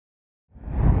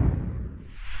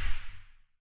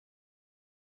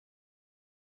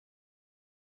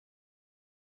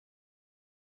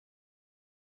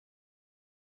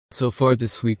So far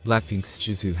this week, BLACKPINK's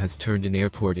Jisoo has turned an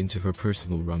airport into her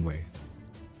personal runway.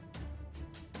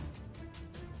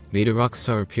 Made a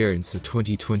rockstar appearance at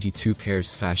 2022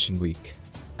 Paris Fashion Week,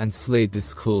 and slayed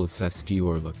this clueless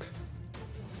Dior look.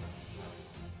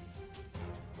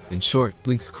 In short,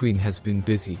 Blink's queen has been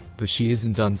busy, but she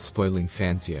isn't done spoiling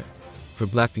fans yet. For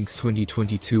BLACKPINK's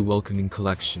 2022 welcoming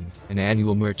collection, an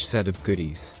annual merch set of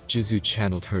goodies, Jisoo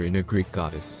channeled her inner Greek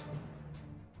goddess.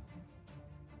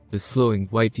 This flowing,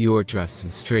 white Dior dress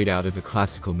is straight out of a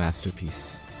classical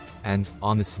masterpiece. And,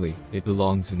 honestly, it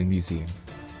belongs in a museum.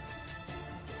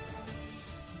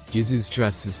 Jisoo's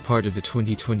dress is part of the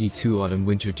 2022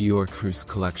 Autumn-Winter Dior Cruise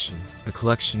collection, a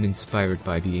collection inspired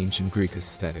by the ancient Greek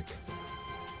aesthetic.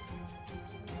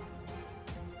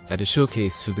 At a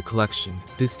showcase for the collection,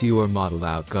 this Dior model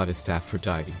out-goddessed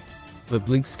Aphrodite. But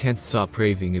Blinks can't stop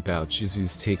raving about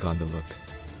Jisoo's take on the look.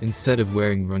 Instead of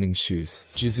wearing running shoes,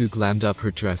 Jisoo glammed up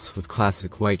her dress with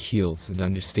classic white heels and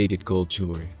understated gold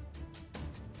jewelry.